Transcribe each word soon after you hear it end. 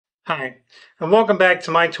Hi, and welcome back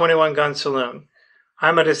to my 21 Gun Saloon.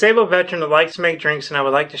 I'm a disabled veteran that likes to make drinks and I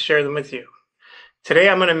would like to share them with you. Today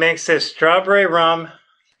I'm going to mix this strawberry rum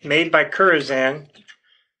made by Cruzan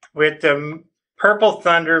with the Purple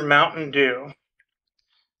Thunder Mountain Dew,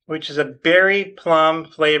 which is a berry plum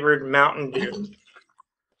flavored Mountain Dew.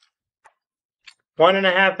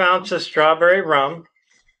 1.5 ounces strawberry rum,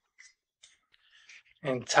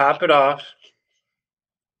 and top it off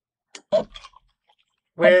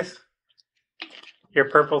with your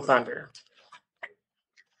Purple Thunder.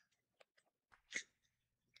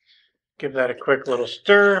 Give that a quick little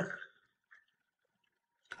stir.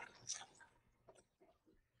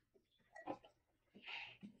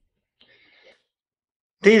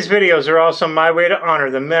 These videos are also my way to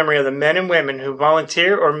honor the memory of the men and women who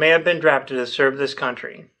volunteer or may have been drafted to serve this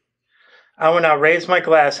country. I will now raise my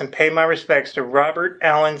glass and pay my respects to Robert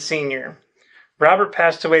Allen Sr. Robert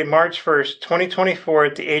passed away March 1st, 2024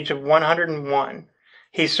 at the age of 101.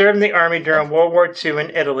 He served in the Army during World War II in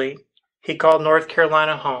Italy. He called North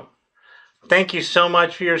Carolina home. Thank you so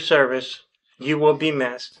much for your service. You will be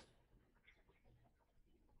missed.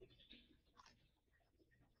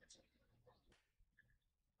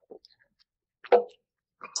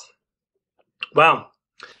 Wow,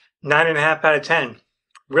 9.5 out of 10.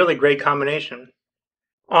 Really great combination.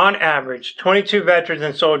 On average, 22 veterans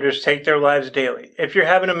and soldiers take their lives daily. If you're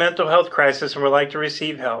having a mental health crisis and would like to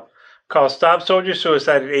receive help, call Stop Soldier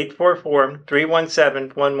Suicide at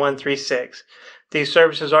 844-317-1136. These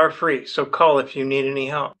services are free, so call if you need any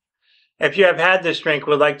help. If you have had this drink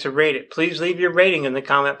and would like to rate it, please leave your rating in the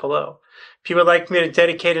comment below. If you would like me to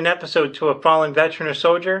dedicate an episode to a fallen veteran or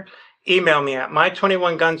soldier, email me at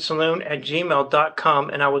my21gunsaloon@gmail.com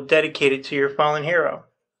and I will dedicate it to your fallen hero.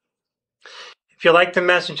 If you like the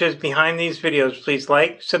messages behind these videos, please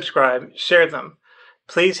like, subscribe, share them.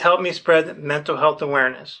 Please help me spread mental health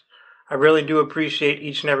awareness. I really do appreciate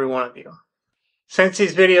each and every one of you. Since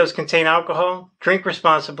these videos contain alcohol, drink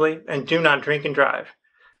responsibly and do not drink and drive.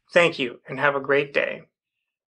 Thank you and have a great day.